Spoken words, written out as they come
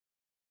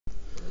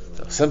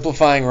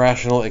simplifying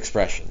rational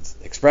expressions.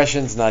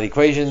 Expressions, not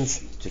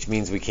equations, which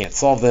means we can't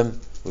solve them.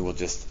 We will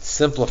just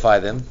simplify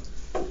them.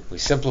 We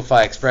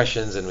simplify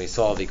expressions and we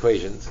solve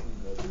equations.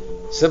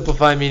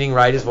 Simplify meaning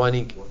right is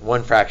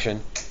one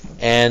fraction.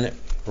 And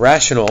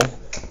rational,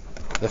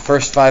 the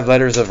first 5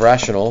 letters of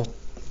rational,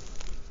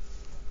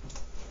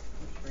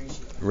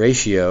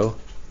 ratio,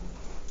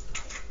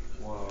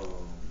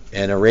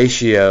 and a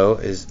ratio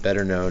is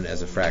better known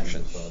as a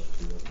fraction.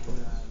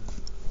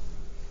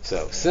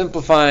 So,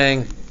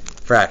 simplifying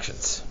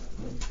fractions.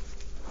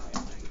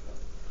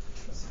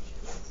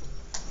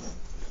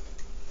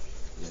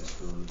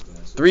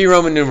 Three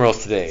Roman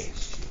numerals today.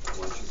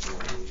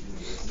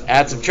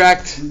 Add,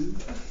 subtract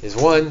is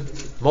 1,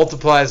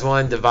 multiply is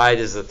 1, divide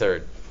is the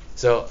third.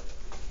 So,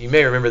 you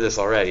may remember this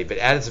already, but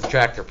add and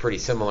subtract are pretty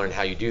similar in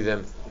how you do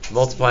them.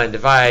 Multiply and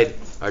divide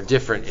are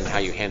different in how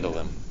you handle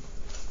them.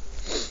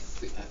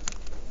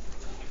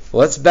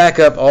 Let's back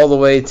up all the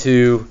way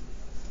to,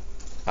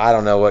 I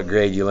don't know what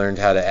grade you learned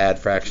how to add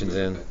fractions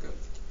in.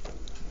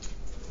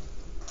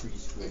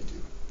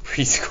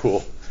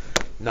 Preschool.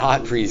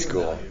 Not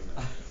preschool.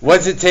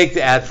 What's it take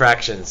to add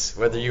fractions,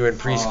 whether you're in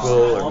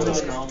preschool or middle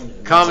school?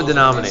 Common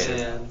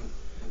denominator.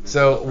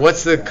 So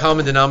what's the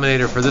common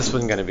denominator for this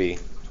one going to be?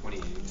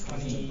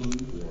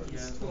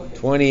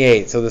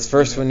 28. So this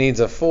first one needs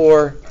a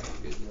 4.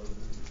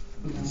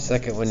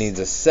 Second one needs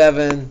a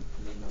 7.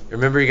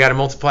 Remember, you got to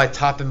multiply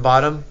top and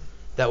bottom.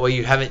 That way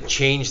you haven't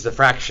changed the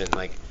fraction.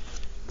 Like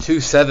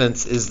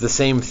 2/7 is the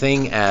same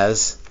thing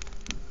as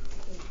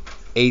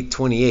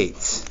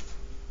 8/28.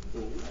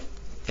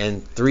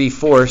 And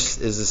 3/4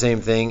 is the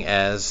same thing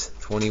as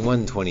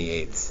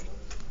 21/28.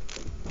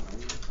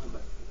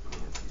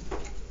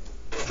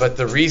 But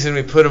the reason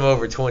we put them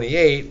over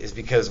 28 is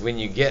because when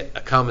you get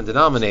a common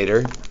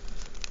denominator,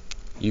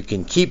 you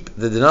can keep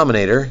the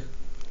denominator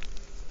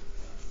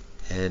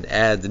and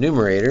add the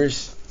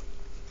numerators,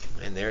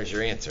 and there's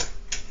your answer.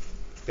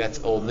 That's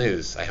old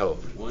news, I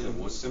hope.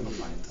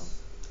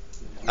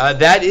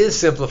 That is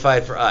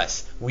simplified for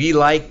us. We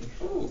like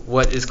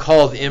what is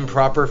called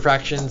improper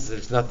fractions.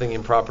 There's nothing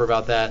improper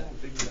about that.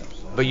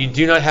 But you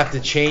do not have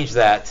to change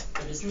that.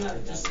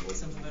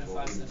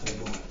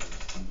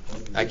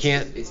 I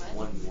can't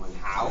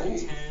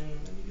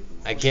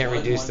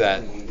reduce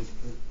that.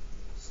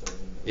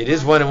 It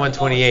is 1 and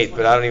 1/28,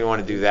 but I don't even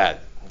want to do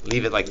that.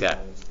 Leave it like that.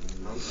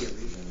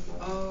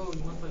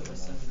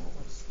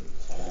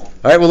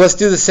 All right, well, let's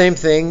do the same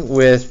thing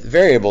with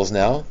variables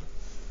now.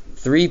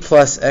 3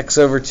 plus x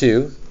over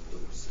 2.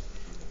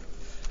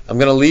 I'm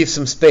going to leave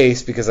some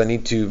space because I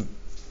need to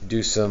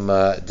do some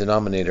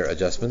denominator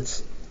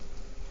adjustments.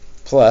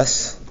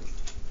 Plus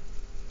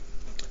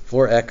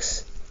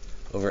 4x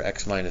over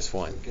x minus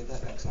 1. Get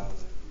that x out of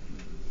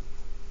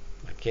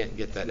there. I can't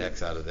get that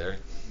x out of there.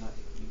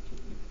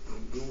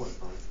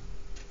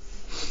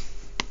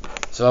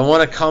 So I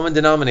want a common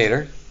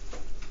denominator.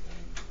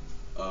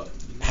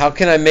 How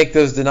can I make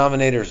those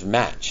denominators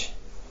match?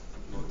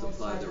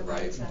 Multiply the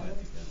right.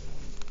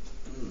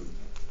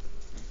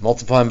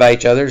 Multiplying by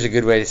each other is a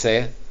good way to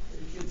say it.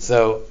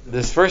 So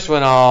this first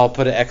one I'll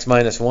put an x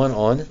minus 1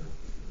 on.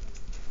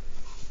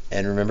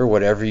 And remember,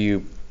 whatever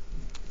you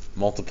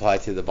multiply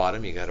to the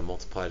bottom, you got to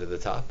multiply to the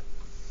top.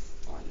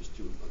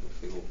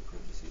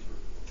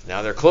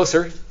 Now they're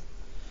closer.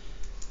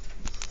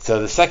 So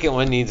the second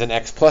one needs an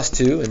x plus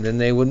 2, and then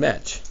they would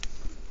match.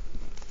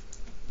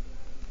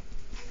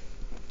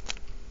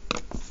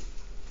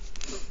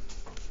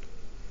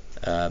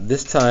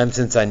 This time,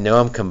 since I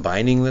know I'm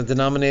combining the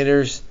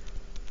denominators,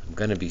 I'm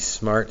going to be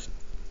smart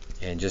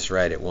and just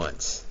write it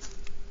once.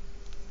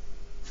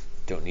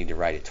 Don't need to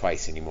write it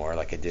twice anymore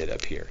like I did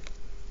up here.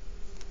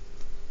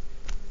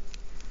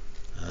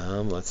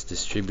 Let's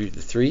distribute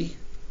the 3.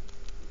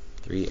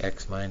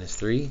 3x minus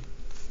 3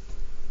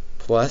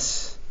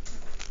 plus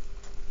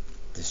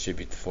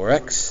distribute the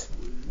 4x.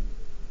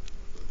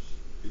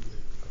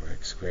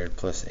 4x squared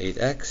plus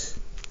 8x.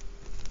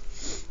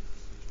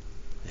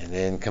 And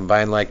then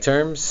combine like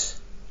terms.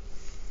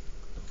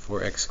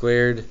 4x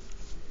squared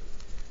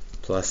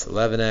plus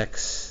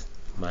 11x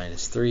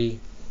minus 3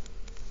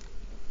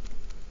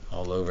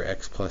 all over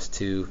x plus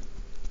 2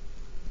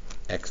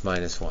 x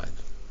minus 1.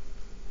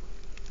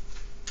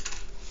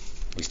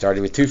 We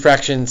started with 2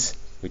 fractions.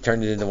 We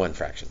turned it into 1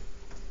 fraction.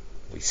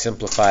 We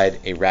simplified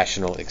a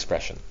rational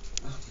expression.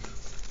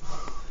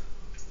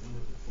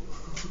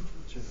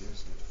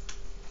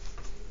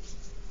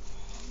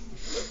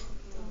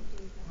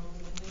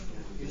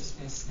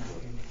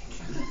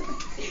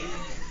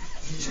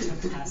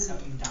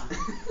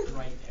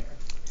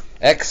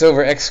 X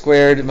over x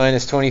squared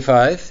minus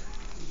 25.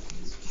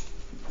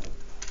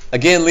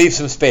 Again, leave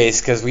some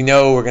space because we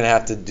know we're going to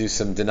have to do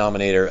some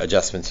denominator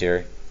adjustments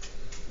here.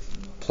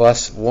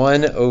 Plus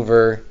 1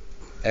 over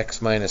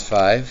x minus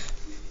 5.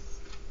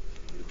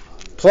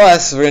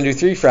 Plus, we're going to do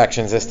 3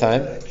 fractions this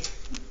time.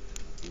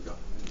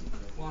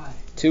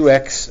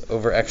 2x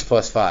over x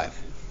plus 5.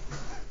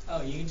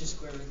 Oh, you can just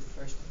square root the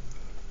first one.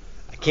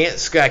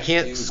 I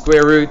can't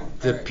square root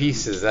the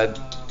pieces. I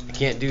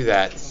can't do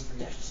that.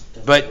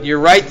 But you're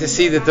right to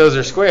see that those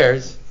are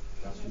squares.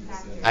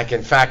 I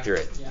can factor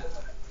it. Yeah.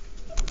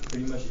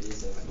 Pretty much it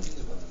is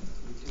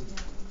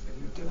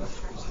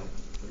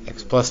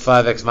X plus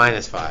 5, X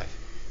minus 5.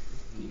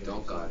 You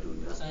don't gotta do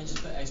So I nothing.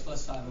 just put x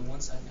plus 5 on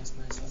one side and x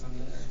minus 5 on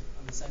the other,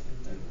 on the second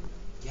and third one.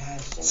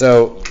 Yes.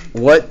 So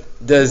what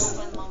does...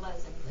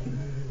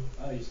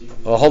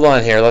 Well, hold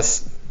on here.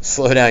 Let's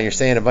slow down. You're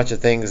saying a bunch of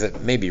things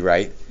that may be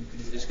right.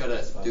 You just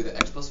gotta do the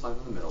x plus 5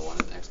 on the middle one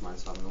and x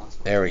minus 5 on the last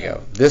one. There we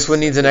go. This one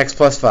needs an X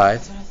plus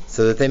 5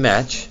 so that they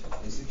match.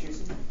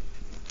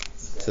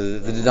 So that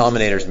the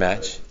denominators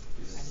match.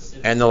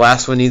 And the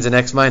last one needs an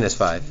X minus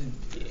 5.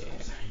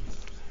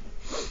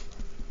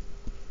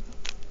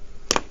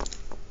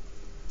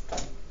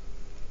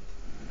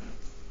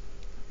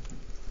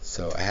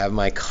 So I have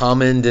my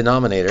common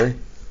denominator.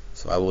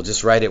 So I will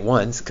just write it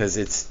once because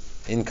it's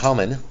in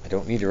common. I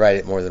don't need to write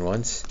it more than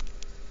once.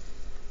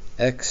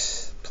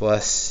 X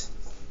plus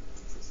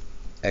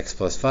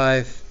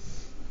 5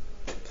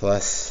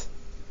 plus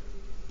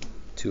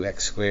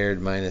 2x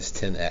squared minus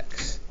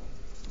 10x.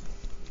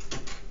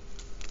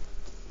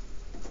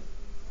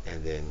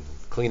 And then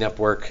cleanup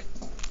work.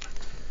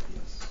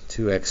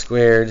 2x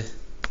squared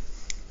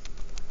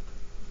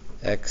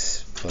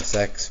x plus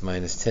x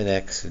minus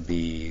 10x would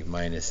be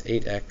minus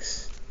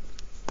 8x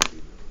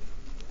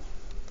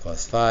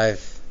plus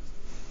 5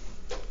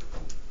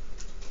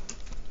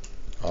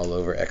 all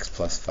over x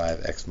plus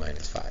 5, x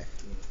minus 5.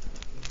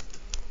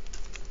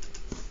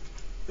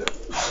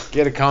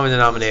 Get a common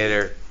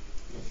denominator,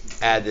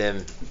 add them.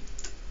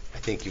 I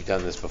think you've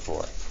done this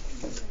before.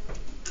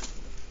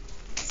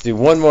 Let's do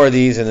one more of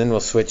these and then we'll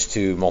switch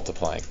to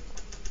multiplying.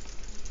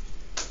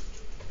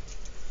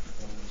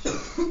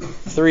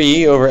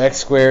 3 over x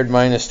squared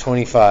minus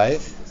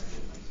 25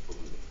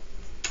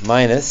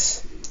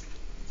 minus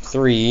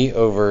 3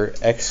 over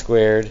x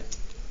squared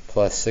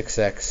plus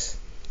 6x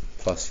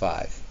plus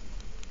 5.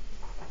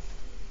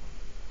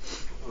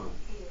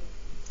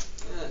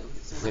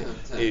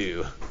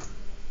 Ew.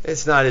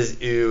 It's not as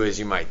ew as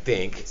you might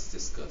think. It's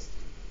disgusting.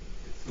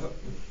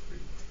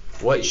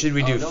 What should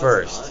we do no,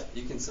 first? It's not.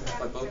 You can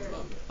simplify both of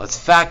them. Let's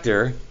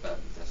factor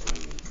That's what I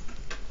mean.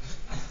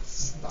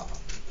 Stop.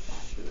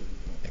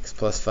 x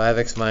plus 5,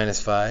 x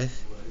minus 5.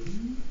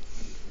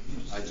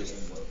 I just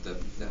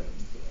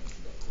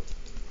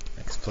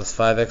X plus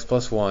 5, x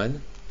plus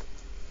 1.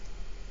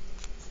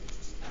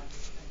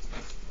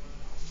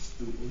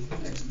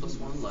 x plus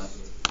 1 left.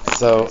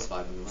 So X 5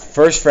 on the right.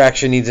 first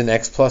fraction needs an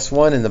x plus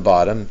 1 in the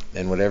bottom,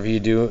 and whatever you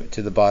do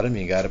to the bottom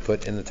you got to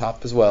put in the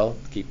top as well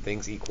to keep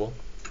things equal.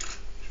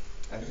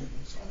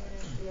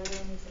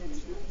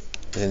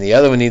 And the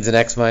other one needs an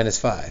x minus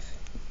 5.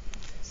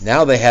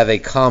 Now they have a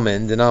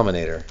common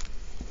denominator.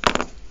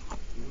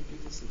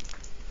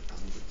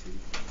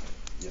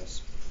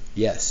 Yes.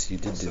 Yes, you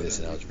did do this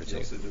in algebra 2. You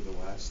also did the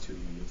last 2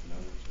 units in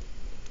algebra.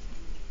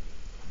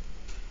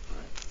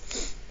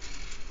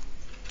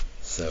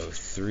 So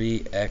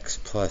 3x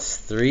plus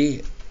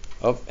 3.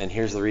 Oh, and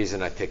here's the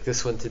reason I picked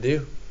this one to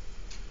do.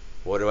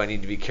 What do I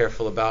need to be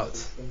careful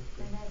about?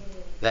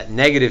 That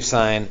negative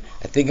sign,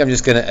 I think I'm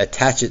just going to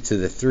attach it to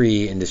the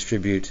 3 and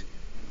distribute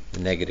the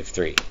negative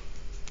 3.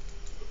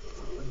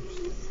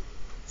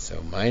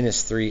 So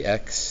minus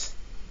 3x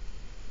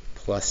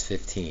plus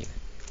 15.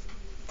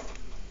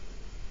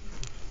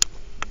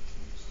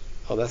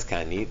 Oh, that's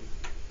kind of neat.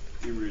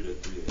 You read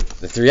it 3x.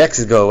 The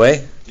 3x's go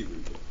away. You read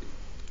it.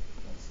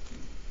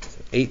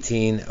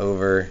 18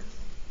 over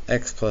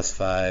x plus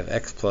 5,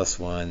 x plus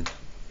 1,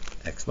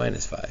 x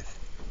minus 5.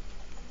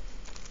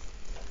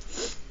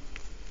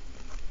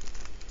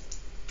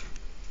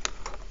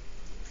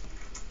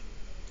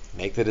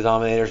 Make the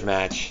denominators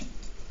match,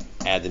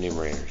 add the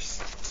numerators.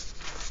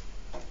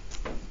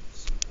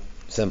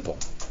 Simple,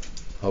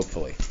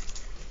 hopefully.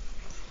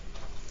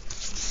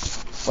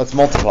 Let's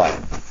multiply.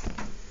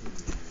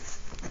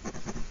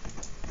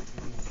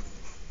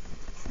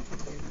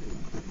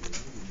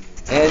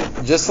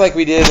 And just like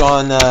we did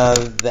on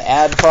the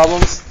add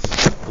problems,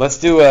 let's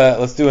do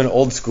an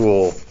old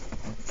school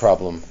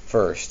problem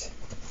first.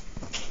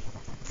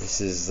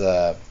 This is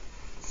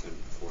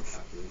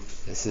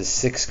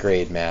 6th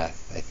grade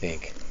math, I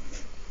think,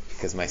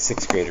 because my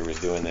 6th grader was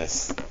doing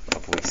this a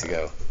couple weeks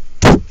ago.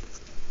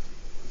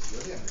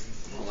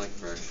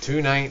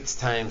 2/9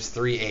 times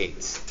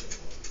 3/8.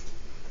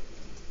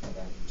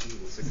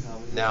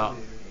 Now,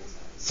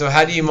 so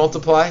how do you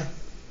multiply?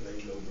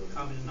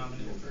 Common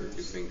denominator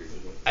first.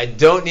 I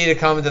don't need a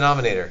common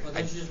denominator.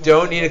 I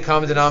don't need a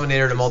common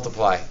denominator to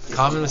multiply.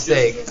 Common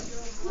mistake.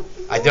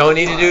 I don't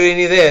need to do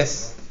any of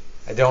this.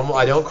 I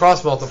don't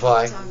cross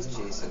multiply.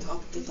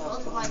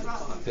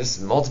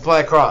 Just multiply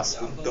across.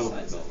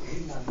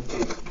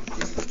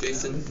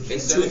 Jason,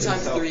 it's 2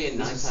 times 3 and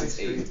 9 times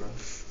 8.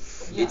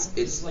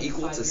 It's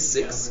equal to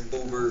 6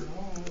 over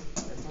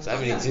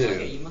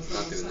 72.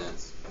 Not doing that.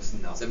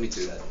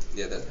 72.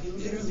 Yeah, that.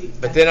 Yeah.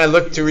 But then I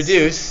look to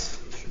reduce.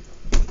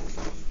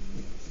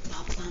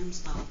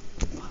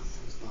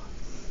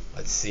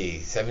 Let's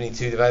see.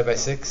 72 divided by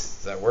 6.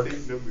 Does that work?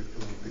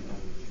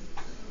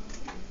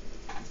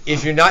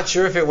 If you're not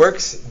sure if it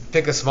works,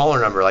 pick a smaller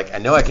number. Like I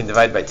know I can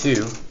divide by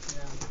 2,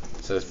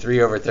 so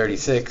 3 over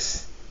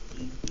 36.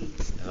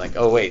 And like,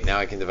 oh wait, now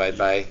I can divide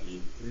by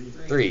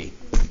 3.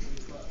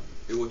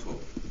 It was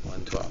 12.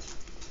 1/12.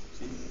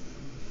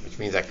 Which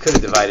means I could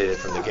have divided it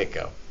from the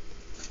get-go.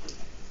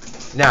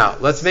 Now,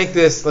 let's do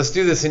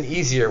this an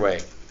easier way.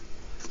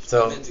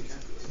 So,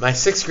 my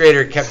 6th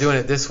grader kept doing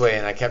it this way,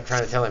 and I kept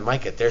trying to tell him,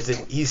 Micah, there's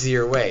an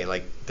easier way.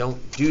 Like, don't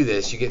do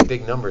this. You get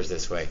big numbers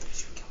this way.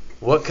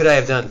 What could I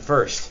have done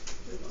first?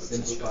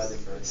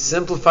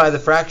 Simplify the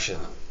fraction.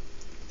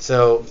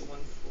 So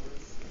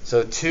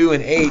 2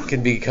 and 8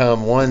 can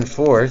become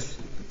 1/4.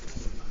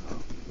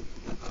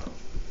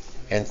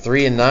 And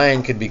 3 and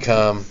 9 could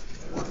become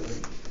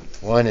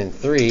 1 and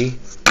 3.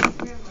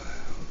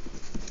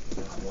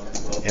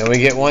 And we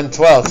get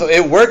 1/12. So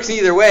it works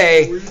either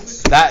way.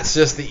 That's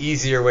just the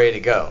easier way to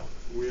go.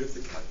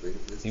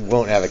 You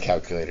won't have a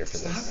calculator for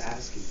this.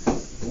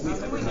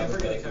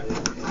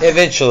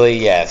 Eventually,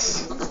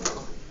 yes.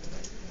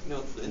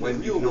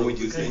 When you normally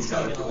do things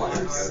out of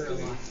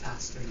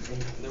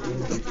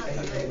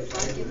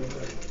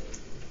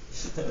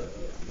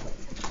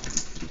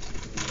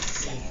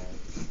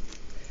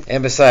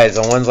And besides,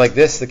 on ones like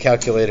this, the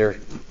calculator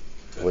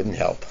wouldn't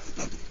help.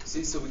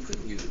 See, so we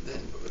couldn't use it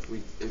then, but if we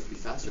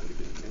faster, we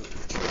couldn't do it.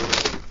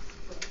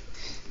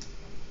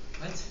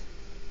 What?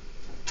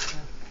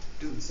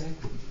 Do the same.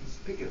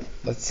 Pick it up.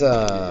 Let's,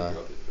 I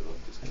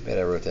bet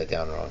I wrote that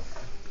down wrong.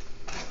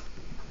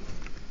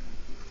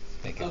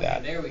 Make it Okay,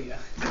 that. there we go.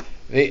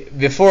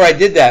 Before I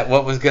did that,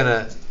 what was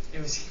gonna...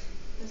 It was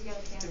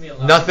gonna be a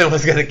lot. Nothing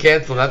was gonna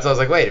cancel. That's why I was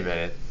like, wait a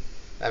minute.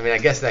 I mean, I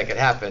guess that could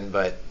happen,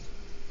 but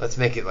let's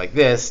make it like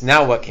this.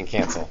 Now what can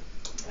cancel?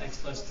 X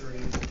plus 3.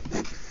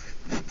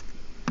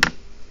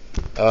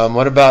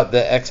 What about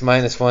the x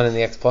minus 1 and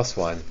the x plus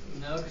 1?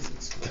 No, because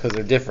it's Those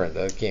are different.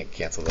 I can't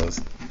cancel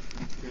those.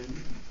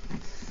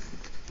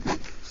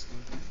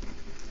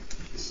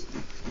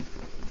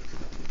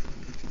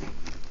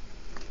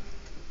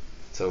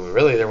 So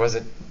really there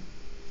wasn't,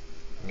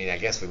 I mean, I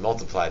guess we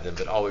multiplied them,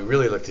 but all we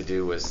really looked to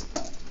do was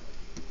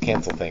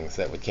cancel things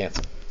that would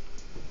cancel.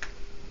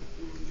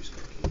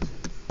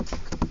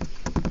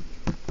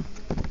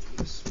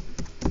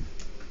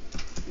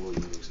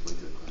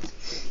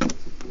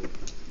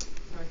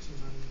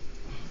 fractions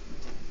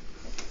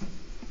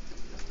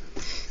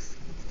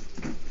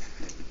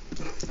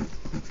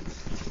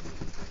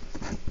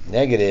on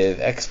Negative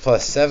x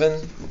plus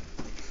 7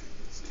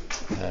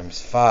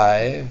 times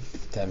 5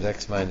 times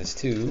x minus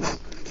 2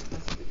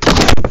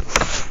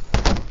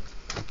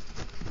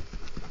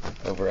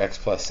 over x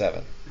plus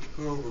 7.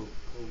 over 1.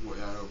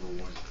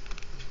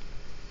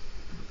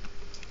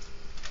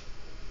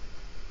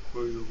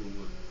 Put it over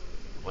 1.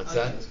 What's Oh,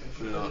 that? yeah,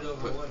 Put it on.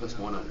 Put plus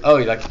 1 on it. Oh,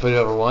 you'd like to put it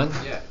over 1?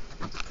 Yeah.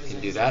 Can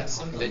you do that?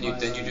 Then you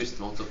just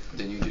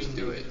Then you just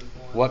do it.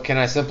 What can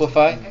I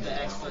simplify?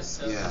 The x plus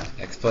 7. Yeah.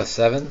 X plus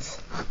 7s?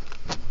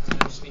 That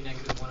would just be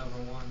negative 1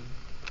 over 1.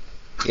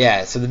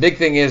 Yeah, so the big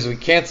thing is we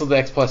canceled the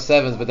x plus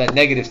 7s, but that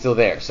negative's still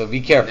there. So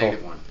be careful.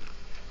 Negative 1.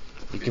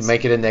 You can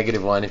make it a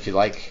negative 1 if you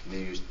like.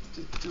 Then you just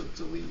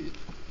delete it.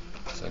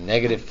 So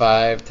negative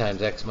 5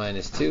 times x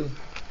minus 2.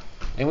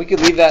 And we could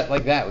leave that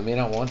like that. We may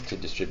not want to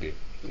distribute.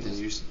 But then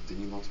you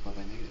multiply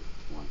by negative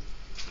 1.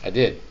 I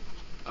did.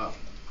 Oh.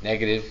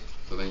 Negative.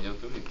 So then you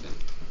don't do anything.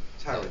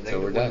 Tyler, So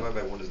we're negative 1 done.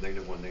 divided by 1 is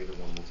negative 1. Negative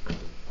 1 multiplied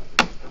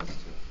by 5.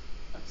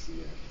 I see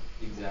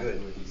that. Exactly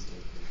what he said.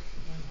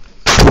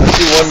 Let's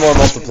do one more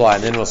multiply,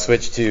 and then we'll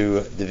switch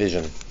to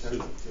division.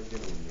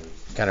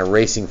 Kind of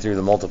racing through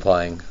the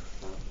multiplying.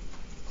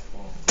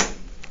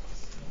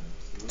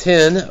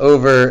 10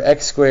 over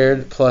x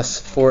squared plus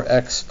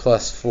 4x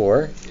plus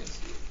 4.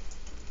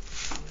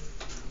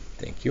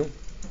 Thank you.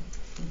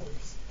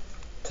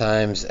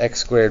 Times x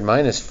squared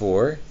minus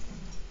 4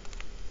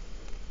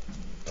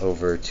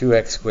 over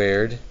 2x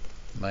squared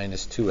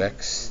minus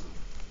 2x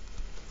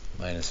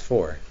minus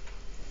 4.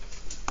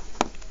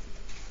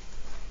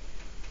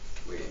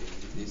 Wait,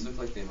 these look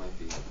like they might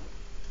be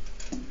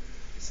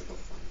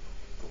simplifying.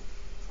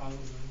 Probably.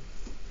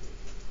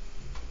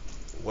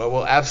 What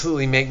will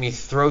absolutely make me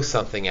throw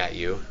something at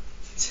you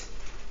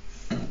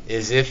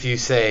is if you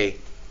say,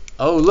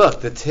 oh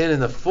look, the 10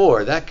 and the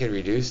 4, that could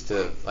reduce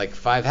to like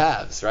 5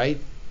 halves, right?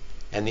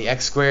 And the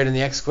x squared and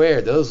the x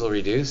squared, those will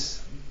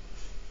reduce.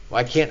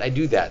 Why can't I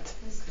do that?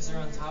 Because they're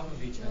on top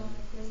of each other.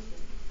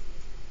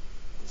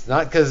 It's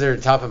not because they're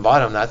top and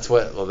bottom.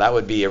 That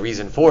would be a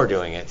reason for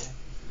doing it.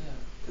 Yeah.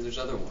 Because there's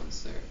other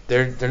ones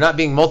there. They're not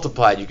being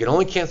multiplied. You can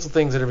only cancel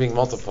things that are being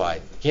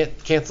multiplied. You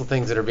can't cancel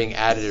things that are being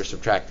added or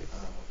subtracted.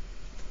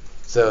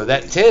 So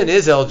that 10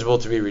 is eligible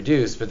to be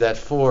reduced, but that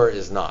 4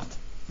 is not.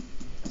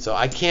 So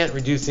I can't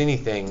reduce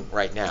anything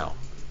right now.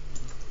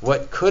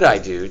 What could I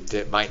do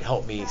that might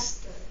help me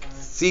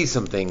see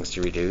some things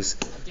to reduce?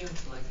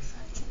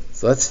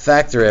 So let's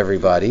factor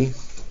everybody.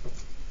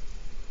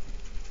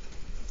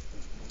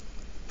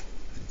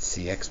 Let's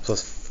see, x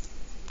plus,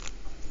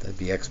 that'd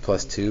be x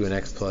plus 2 and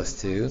x plus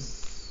 2.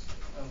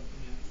 Oh, yeah.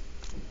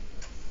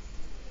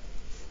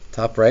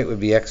 Top right would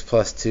be x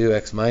plus 2,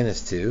 x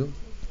minus 2.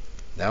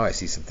 Now I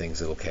see some things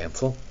that'll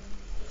cancel.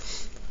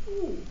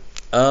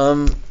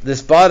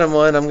 This bottom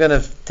one, I'm going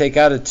to take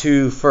out a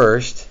 2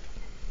 first.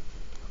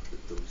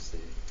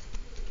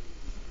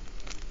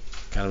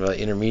 Kind of an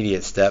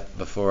intermediate step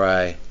before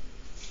I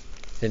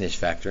finish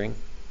factoring.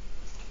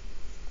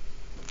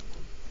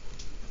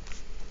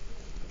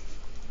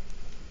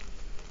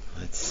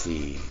 Let's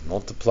see.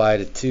 Multiply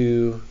to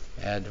 2,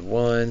 add to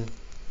 1.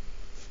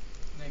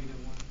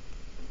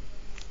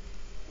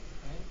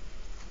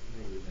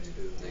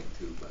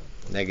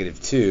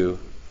 Negative 2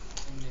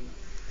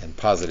 and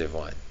positive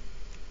 1.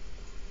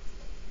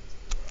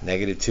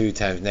 Negative 2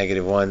 times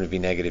negative 1 would be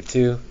negative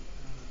 2.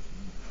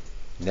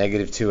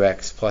 Negative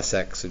 2x plus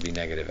x would be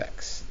negative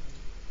x.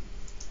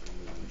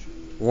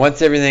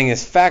 Once everything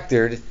is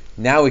factored,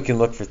 now we can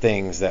look for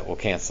things that will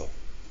cancel.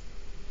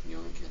 Can you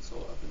only cancel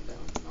up and down,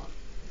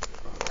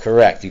 not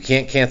Correct. You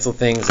can't cancel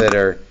things that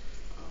are,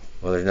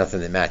 well, there's nothing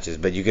that matches,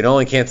 but you can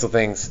only cancel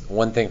things,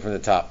 one thing from the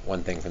top,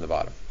 one thing from the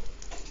bottom.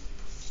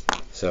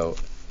 So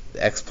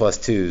x plus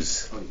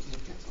 2's, Oh, you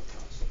can't cancel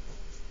across.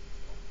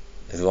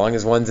 as long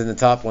as one's in the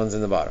top, one's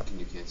in the bottom. Can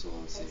you cancel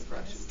on the same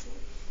fraction?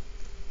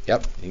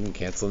 Yep, you can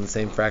cancel in the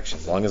same fraction.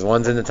 As long as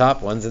one's in the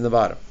top, one's in the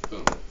bottom.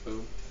 Boom, boom,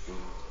 boom,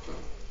 boom.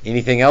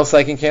 Anything else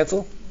I can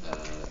cancel?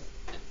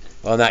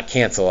 Well, not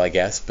cancel, I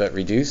guess, but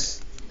reduce.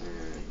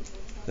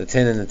 The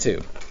 10 and the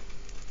 2.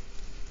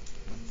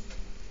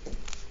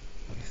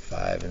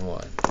 5 and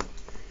 1.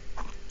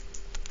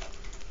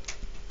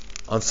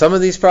 On some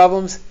of these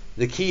problems,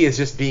 the key is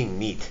just being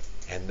neat,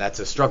 and that's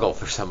a struggle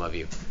for some of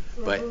you.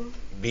 But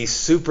be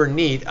super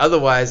neat.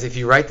 Otherwise, if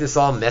you write this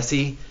all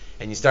messy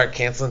and you start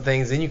canceling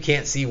things, then you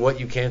can't see what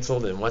you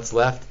canceled and what's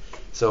left.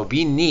 So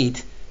be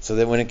neat so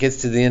that when it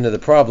gets to the end of the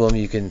problem,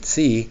 you can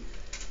see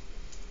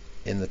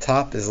in the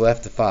top is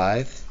left a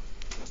 5.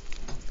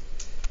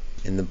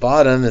 In the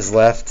bottom is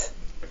left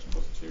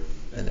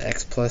an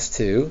x plus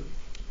 2.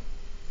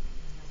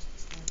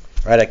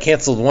 Right, I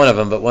canceled one of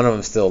them, but one of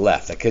them still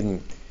left. I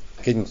couldn't,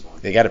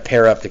 they got to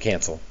pair up to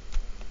cancel.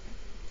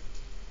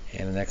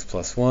 And an x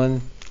plus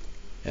 1.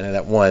 And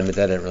that 1, but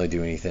that didn't really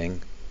do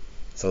anything.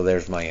 So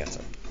there's my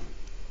answer.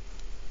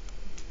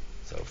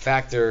 So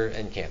factor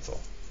and cancel.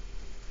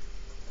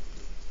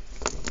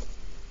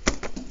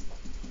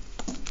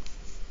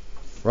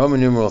 Roman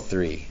numeral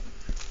 3,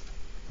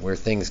 where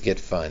things get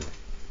fun.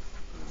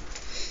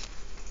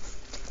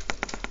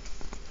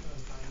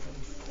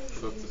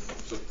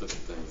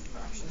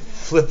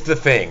 Flip the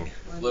thing.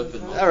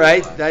 All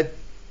right,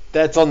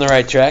 that's on the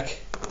right track.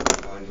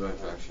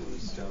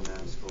 Fractions, don't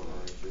ask for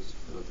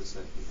just put the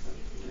second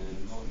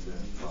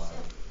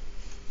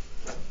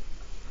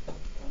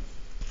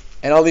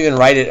And I'll even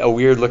write it a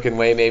weird looking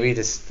way maybe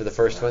just for the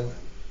first one.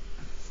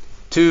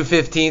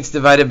 2/15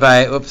 divided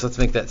by, oops, let's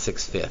make that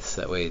 6/5.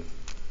 That way it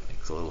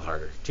makes it a little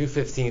harder.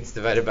 2/15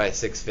 divided by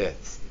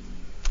 6/5.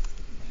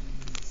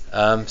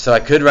 So I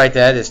could write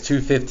that as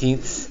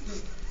 2/15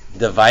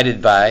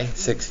 divided by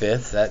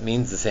 6/5. That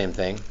means the same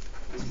thing.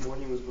 This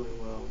morning was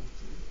going well.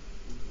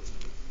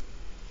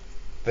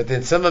 But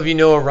then some of you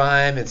know a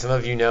rhyme and some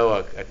of you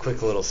know a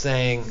quick little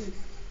saying.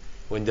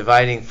 When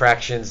dividing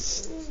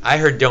fractions, I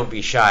heard don't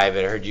be shy,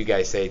 but I heard you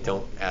guys say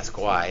don't ask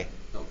why.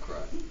 Don't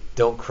cry.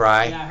 Don't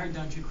cry. Yeah, I heard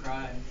don't you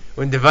cry.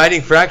 When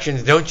dividing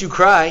fractions, don't you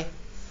cry.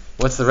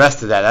 What's the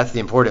rest of that? That's the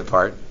important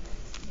part.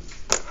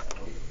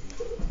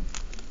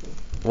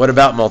 What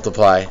about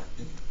multiply?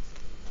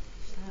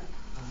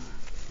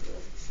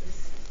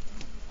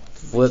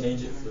 Flip.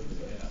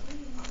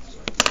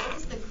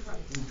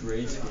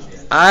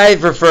 I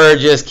prefer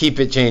just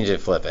keep it, change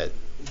it, flip it.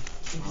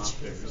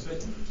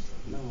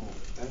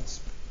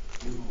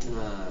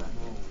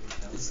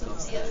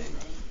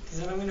 Because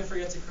then I'm going to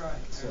forget to cry.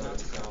 Or not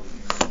to cry.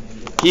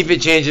 Keep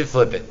it, change it,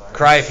 flip it.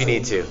 Cry if you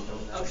need to.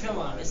 Oh, come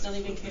on. It's not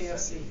even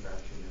KFC.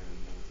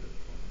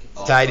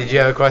 Ty, did you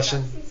have a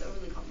question?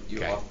 You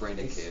Okay.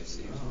 off-branded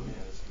KFC.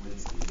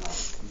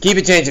 Keep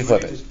it, change it,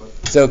 flip it.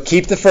 So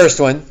keep the first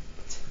one.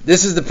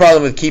 This is the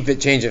problem with keep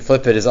it, change it,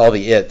 flip it is all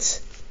the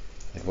it's.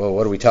 Like, well,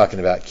 what are we talking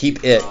about?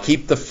 Keep it.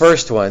 Keep the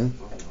first one.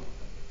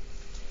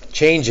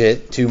 Change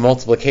it to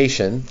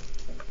multiplication.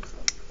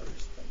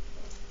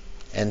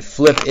 And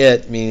flip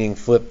it, meaning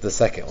flip the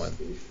second one.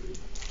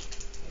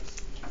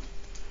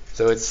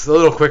 So it's a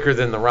little quicker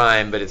than the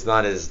rhyme, but it's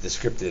not as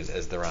descriptive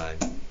as the rhyme.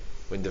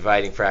 When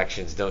dividing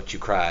fractions, don't you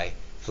cry.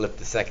 Flip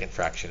the second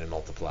fraction and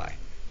multiply.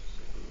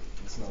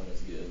 It's not as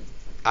good.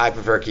 I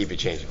prefer keep it,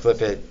 change it,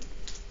 flip it.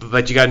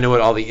 But you got to know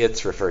what all the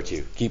it's refer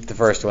to. Keep the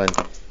first one,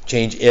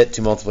 change it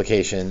to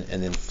multiplication,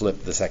 and then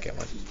flip the second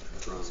one.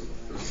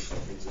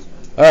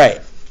 All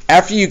right.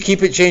 After you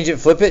keep it, change it,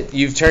 flip it,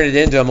 you've turned it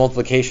into a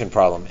multiplication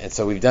problem. And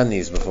so we've done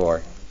these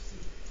before.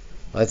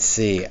 Let's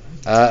see.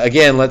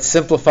 Again, let's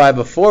simplify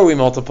before we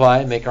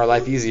multiply, make our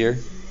life easier.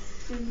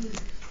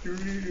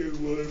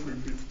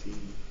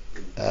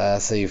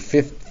 So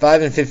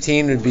 5 and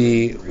 15 would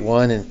be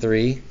 1 and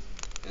 3.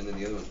 And then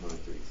the other one's 1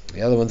 and 3.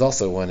 The other one's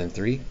also 1 and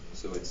 3.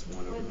 So it's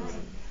 1 over 9.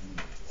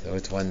 So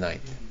it's 1/9.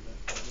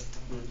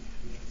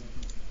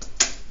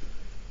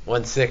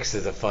 1/6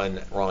 is a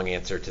fun wrong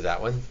answer to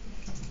that one.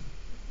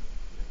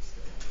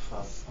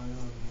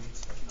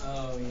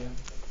 Oh, yeah.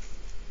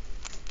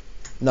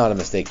 Not a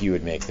mistake you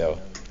would make, though.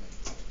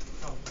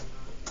 Probably not.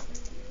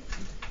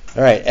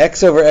 All right,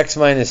 x over x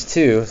minus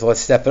 2. So let's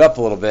step it up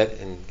a little bit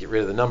and get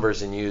rid of the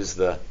numbers and use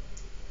the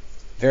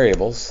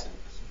variables.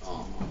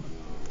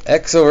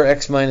 X over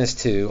x minus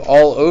 2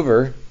 all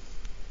over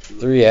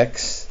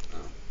 3x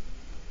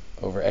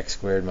over x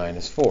squared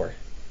minus 4.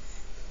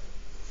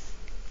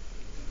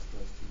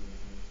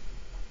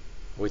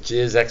 Which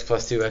is x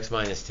plus 2, x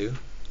minus 2.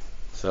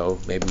 So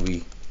maybe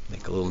we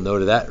make a little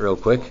note of that real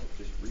quick.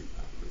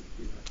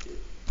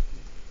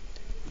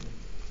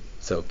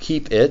 So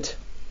keep it.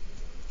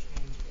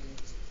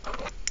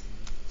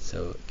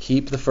 So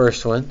keep the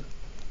first one,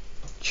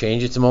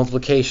 change it to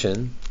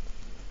multiplication,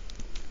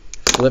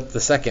 flip the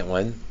second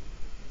one.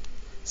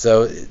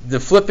 So the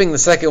flipping the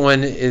second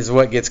one is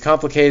what gets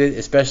complicated,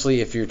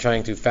 especially if you're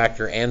trying to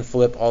factor and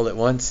flip all at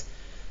once.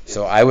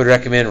 So I would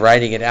recommend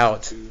writing it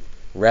out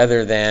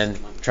rather than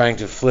trying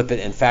to flip it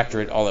and factor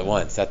it all at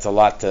once. That's a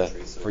lot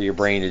for your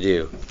brain to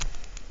do.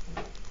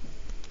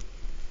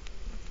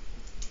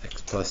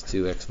 X plus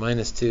 2, x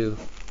minus 2,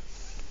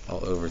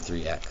 all over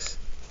 3x.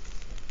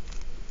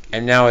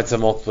 And now it's a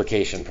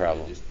multiplication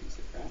problem.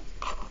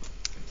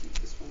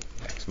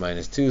 X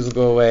minus 2's will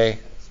go away.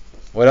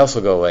 What else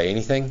will go away?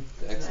 Anything?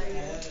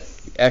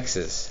 The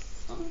x's.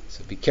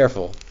 So be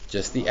careful.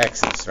 Just the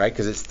x's, right?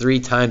 Because it's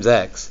 3 times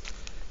x.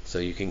 So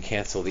you can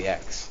cancel the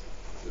x.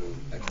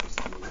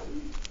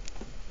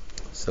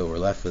 So we're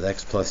left with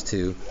x plus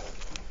 2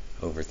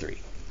 over 3.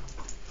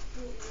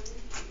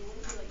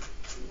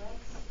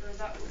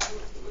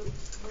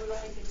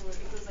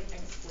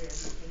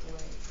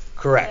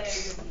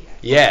 Correct.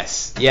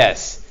 Yes,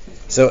 yes.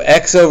 So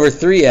x over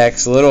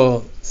 3x,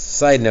 little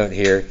side note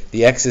here,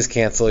 the x's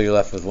cancel, you're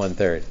left with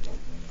 1/3.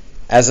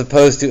 As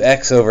opposed to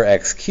x over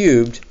x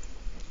cubed,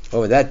 what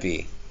would that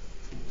be?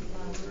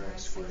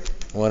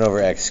 1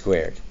 over x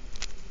squared.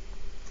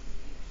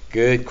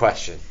 Good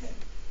question.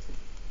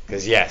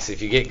 Because yes,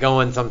 if you get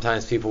going,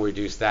 sometimes people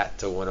reduce that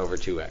to 1 over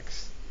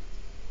 2x.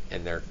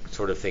 And they're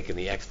sort of thinking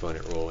the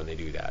exponent rule when they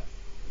do that.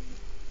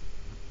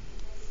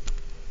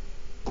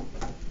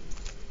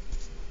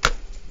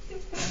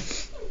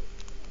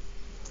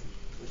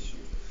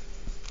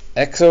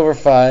 X over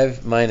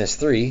 5 minus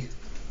 3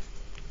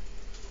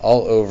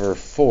 all over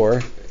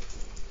 4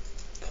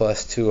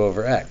 plus 2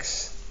 over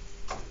x.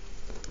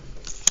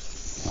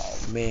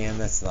 Oh man,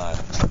 that's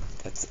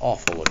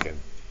awful looking.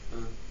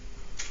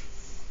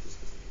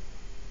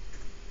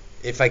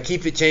 If I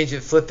keep it, change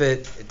it, flip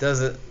it, it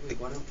doesn't.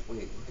 Why don't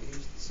you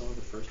solve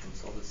the first one,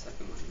 solve the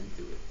second one, and then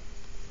do it?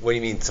 What do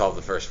you mean solve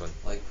the first one?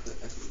 Like put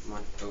x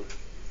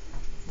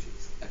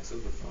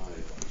over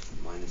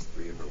 5 minus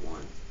 3 over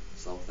 1.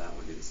 Solve that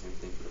one, do the same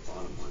thing for the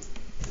bottom one,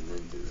 and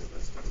then do the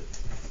rest of it.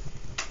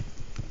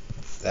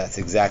 That's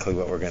exactly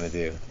what we're going to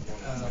do.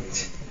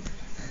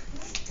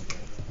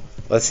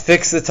 Let's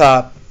fix the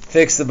top,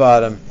 fix the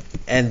bottom,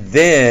 and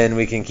then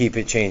we can keep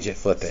it, change it,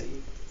 flip it.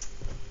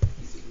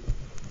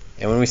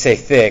 And when we say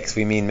fix,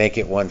 we mean make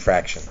it one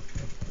fraction.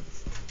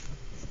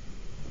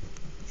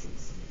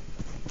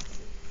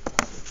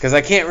 Because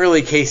I can't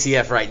really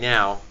KCF right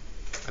now.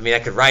 I mean, I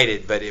could write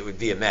it, but it would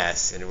be a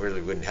mess, and it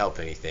really wouldn't help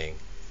anything.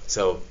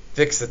 So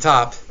fix the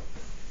top,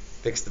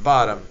 fix the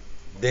bottom,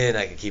 then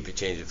I can keep it,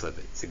 change it, flip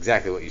it. It's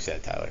exactly what you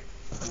said, Tyler.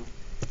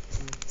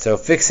 So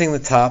fixing the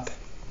top,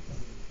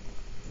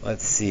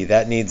 let's see,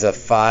 that needs a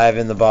 5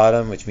 in the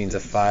bottom, which means a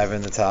 5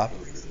 in the top.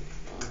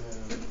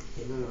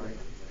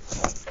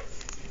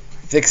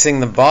 Fixing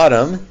the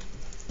bottom,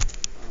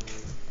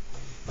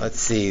 let's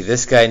see,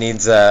 this guy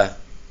needs a,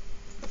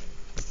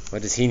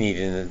 what does he need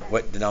in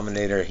what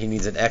denominator? He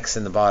needs an x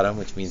in the bottom,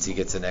 which means he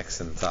gets an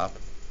x in the top.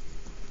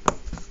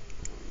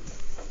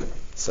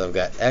 So I've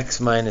got x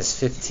minus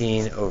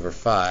 15 over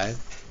 5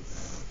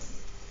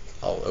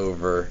 all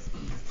over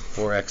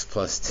 4x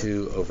plus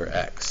 2 over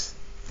x.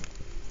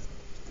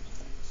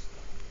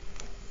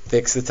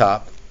 Fix the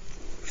top,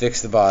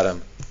 fix the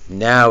bottom.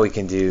 Now we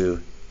can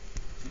do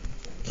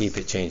keep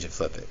it, change it,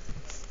 flip it.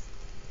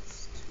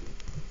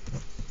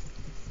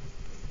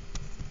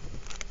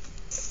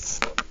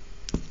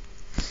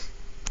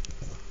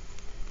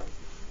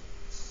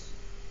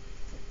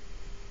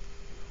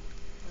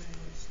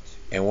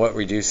 And what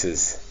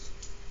reduces?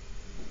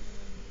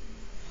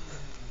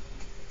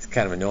 It's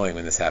kind of annoying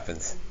when this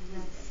happens.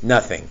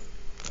 Nothing.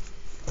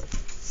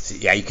 So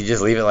yeah, you could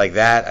just leave it like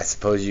that. I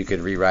suppose you could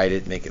rewrite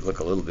it, make it look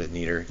a little bit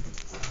neater.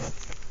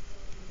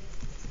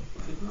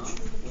 Wait, how?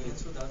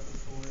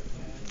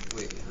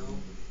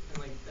 And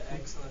like the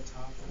x on the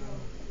top and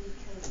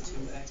the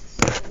 2x.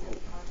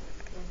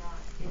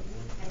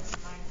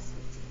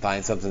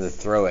 Find something to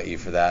throw at you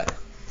for that.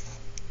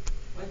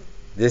 What?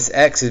 This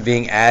x is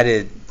being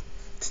added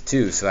to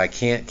 2, so I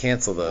can't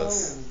cancel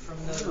those. Oh,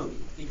 from the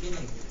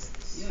beginning.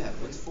 Yeah,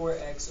 It's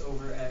 4x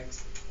over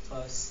x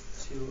plus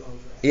 2 over x.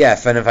 Yeah,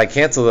 and if I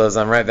cancel those,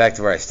 I'm right back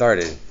to where I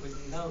started.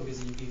 No,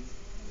 because you'd be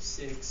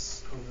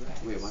 6 over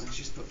x. Wait, why don't you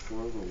just put 4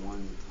 over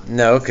 1?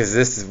 No, because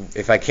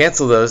if I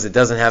cancel those, it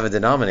doesn't have a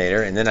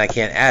denominator, and then I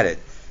can't add it.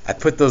 I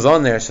put those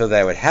on there so that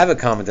I would have a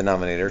common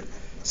denominator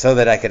so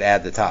that I could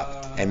add the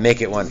top and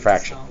make it one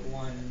fraction.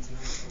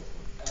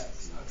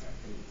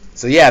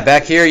 So yeah,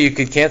 back here you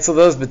could cancel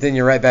those, but then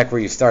you're right back where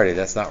you started.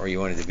 That's not where you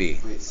wanted to be.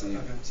 Wait, so you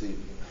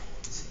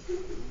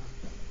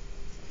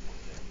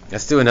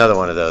Let's do another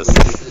one of those. wait,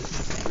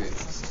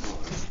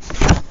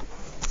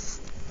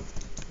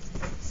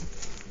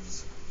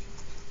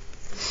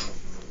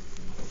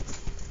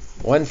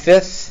 smaller.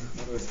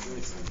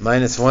 1/5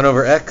 minus 1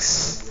 over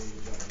x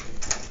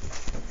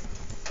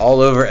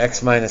all over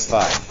x minus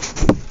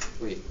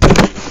 5. Wait.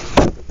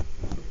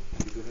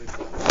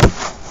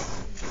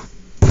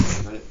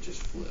 Mine it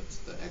just flips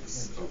the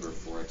x over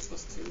 4x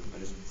plus 2. I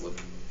just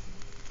flipped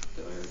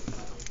the other.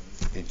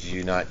 Did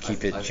you not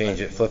keep it, change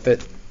it, flip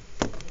it?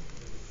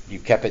 You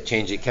kept it,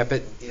 change it, kept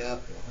it?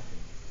 Yep.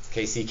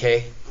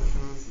 KCK?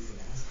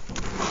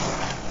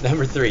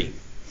 Number 3.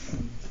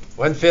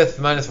 1/5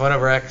 minus 1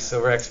 over x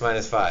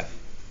minus 5.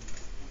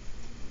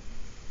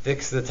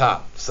 Fix the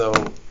top. So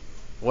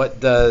what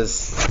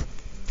does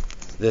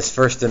this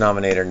first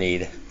denominator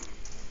need?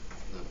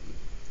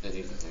 It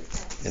needs an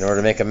x. In order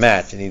to make a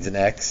match, it needs an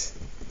x.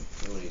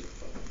 The other one needs a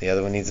 5. The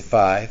other one needs a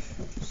 5.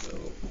 So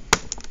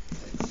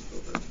x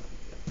over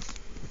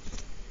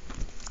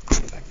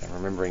 5. In fact, I'm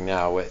remembering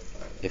now.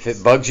 If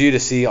it bugs you to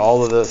see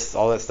all of this,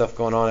 all that stuff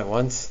going on at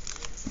once,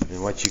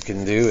 then what you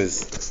can do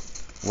is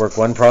work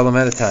one problem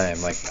at a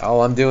time. Like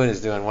all I'm doing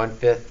is doing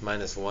 1/5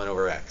 minus 1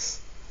 over x.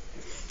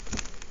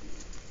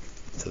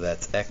 So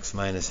that's x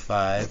minus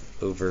 5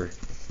 over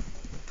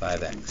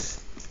 5x.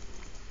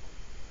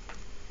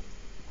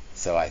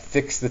 So I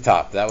fixed the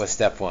top. That was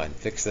step 1.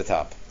 Fix the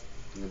top.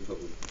 And then put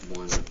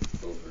 1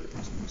 over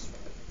x minus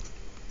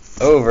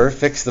 5. Over,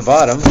 fix the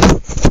bottom.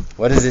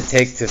 What does it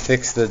take to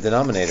fix the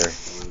denominator? 1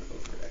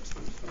 over x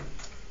minus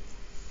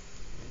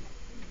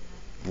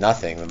 5.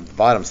 Nothing. The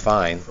bottom's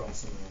fine.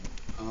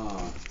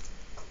 Ah.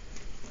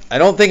 I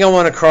don't think I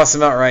want to cross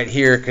them out right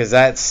here because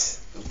that's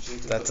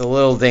a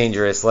little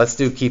dangerous. Let's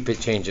do keep it,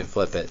 change it,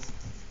 flip it.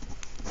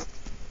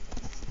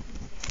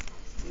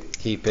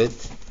 Keep it,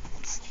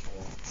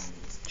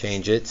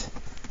 change it,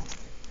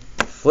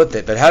 flip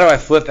it. But how do I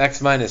flip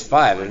x minus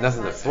 5? There's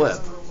nothing to flip.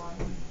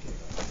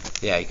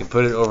 Yeah, you can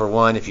put it over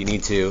 1 if you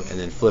need to, and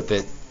then flip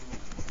it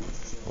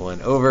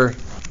 1 over.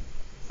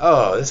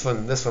 Oh, this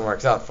one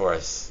works out for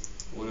us.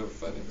 1 over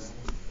 5x.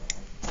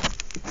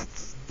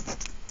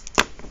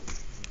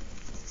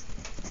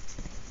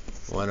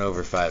 One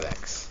over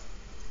 5x.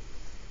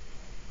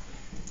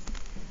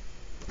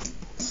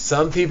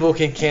 Some people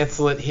can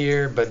cancel it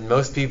here, but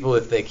most people,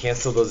 if they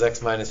cancel those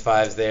x minus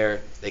 5s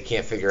there, they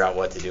can't figure out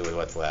what to do with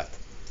what's left.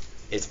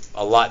 It's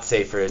a lot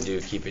safer to do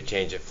keep it,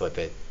 change it, flip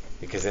it,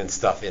 because then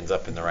stuff ends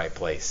up in the right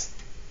place.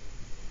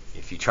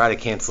 If you try to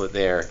cancel it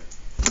there,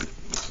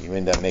 you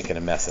end up making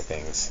a mess of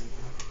things.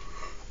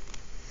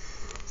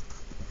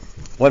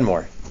 One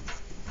more.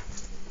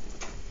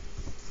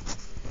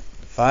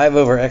 5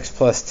 over x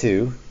plus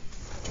 2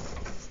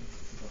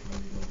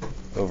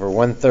 over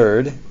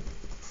 1/3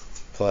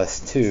 plus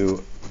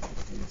 2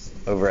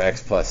 over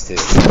x plus 2.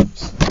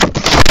 Oops.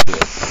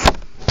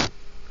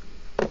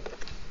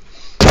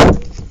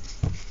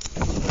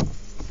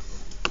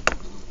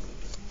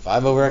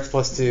 5 over x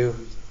plus 2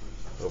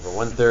 over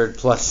 1/3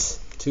 plus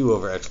 2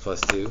 over x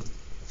plus 2.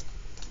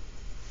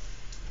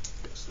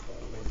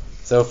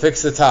 So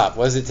fix the top.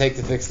 What does it take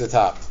to fix the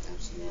top?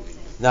 Absolutely.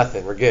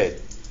 Nothing. We're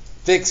good.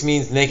 Fix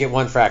means make it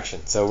one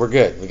fraction. So we're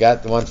good. We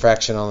got the one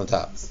fraction on the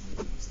top.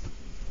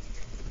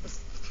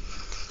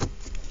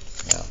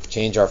 Now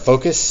change our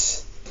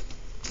focus.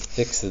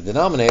 Fix the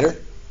denominator.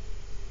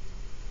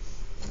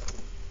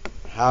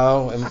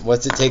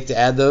 What's it take to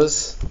add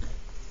those?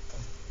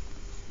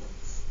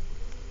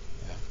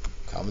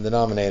 Common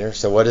denominator.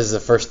 So what does the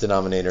first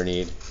denominator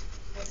need?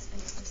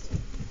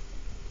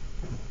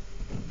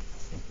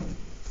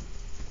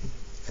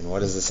 And what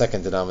does the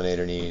second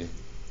denominator need?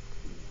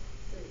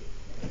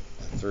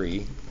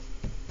 3.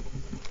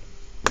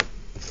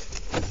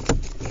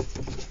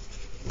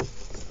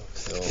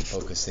 Still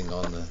focusing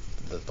on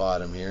the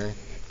bottom here.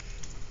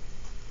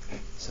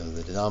 So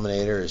the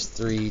denominator is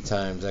 3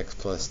 times x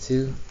plus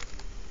 2.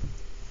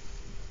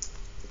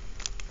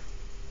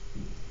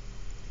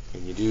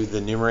 Can you do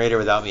the numerator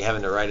without me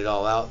having to write it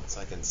all out so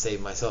I can save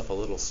myself a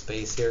little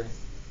space here?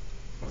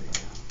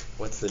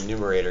 What's the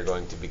numerator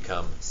going to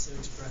become?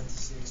 6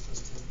 parentheses x plus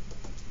 2.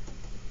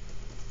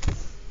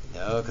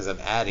 No, because I'm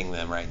adding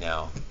them right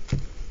now.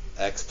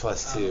 X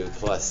plus 2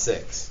 plus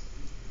 6.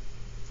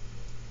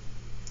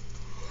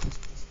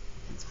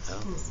 No,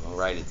 I'll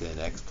write it then.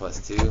 X plus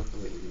 2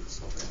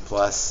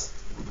 plus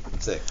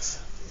 6.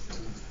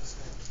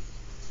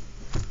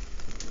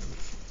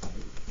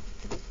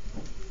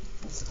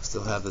 So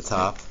still have the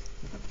top.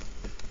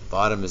 The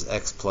bottom is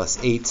x plus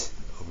 8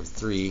 over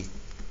 3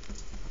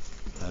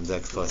 times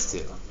x plus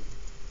 2.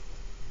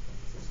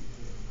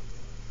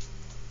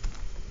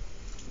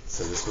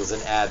 So this was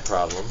an add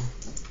problem.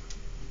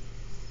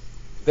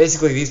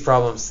 Basically, these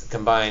problems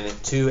combine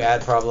 2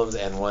 add problems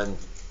and 1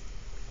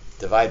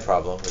 divide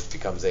problem, which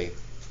becomes a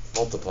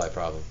multiply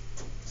problem.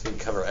 So you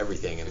can cover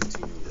everything in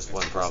just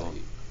one problem.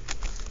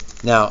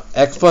 Now,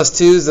 x plus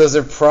 2's, those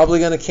are probably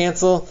going to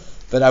cancel,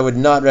 but I would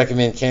not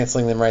recommend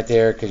canceling them right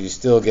there because you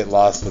still get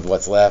lost with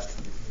what's left.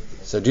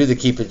 So do the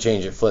keep it,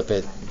 change it, flip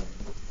it.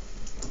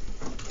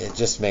 It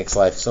just makes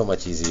life so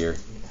much easier.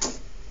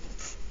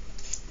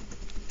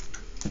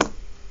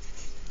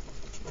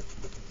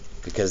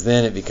 Because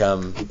then it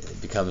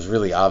becomes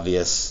really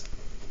obvious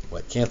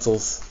what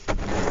cancels, I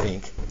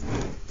think.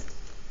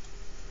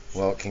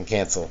 Well, it can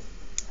cancel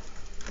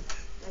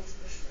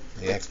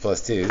the x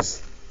plus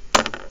 2's.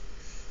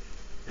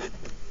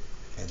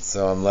 And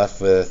so I'm left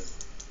with,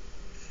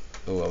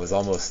 I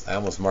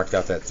almost marked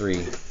out that 3.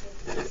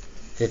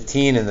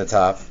 15 in the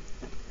top,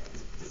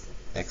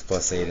 x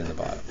plus 8 in the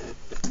bottom.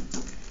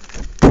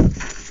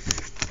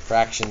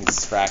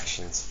 Fractions,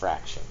 fractions,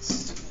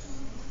 fractions.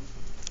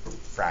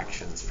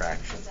 Fractions,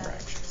 fractions,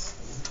 fractions.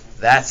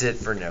 That's it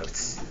for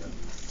notes.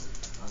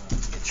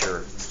 Get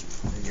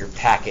your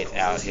packet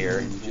out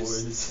here.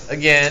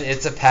 Again,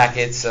 it's a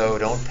packet, so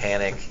don't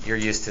panic. You're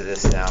used to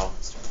this now. Oh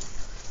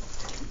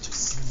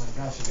my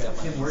gosh, you got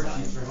 10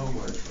 worksheets for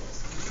homework.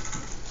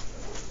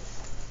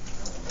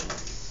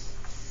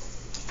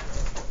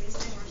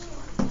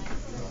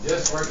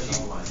 Just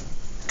worksheet 1.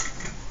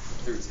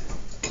 Through 10.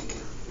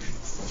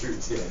 Through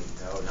 10.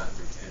 No, not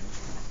through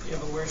 10. Yeah,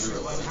 but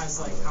worksheet 1 has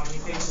like how many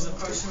pages of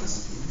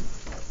questions?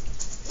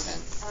 10.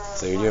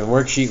 So you're doing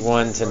worksheet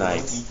 1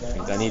 tonight.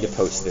 Means I need to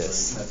post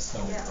this.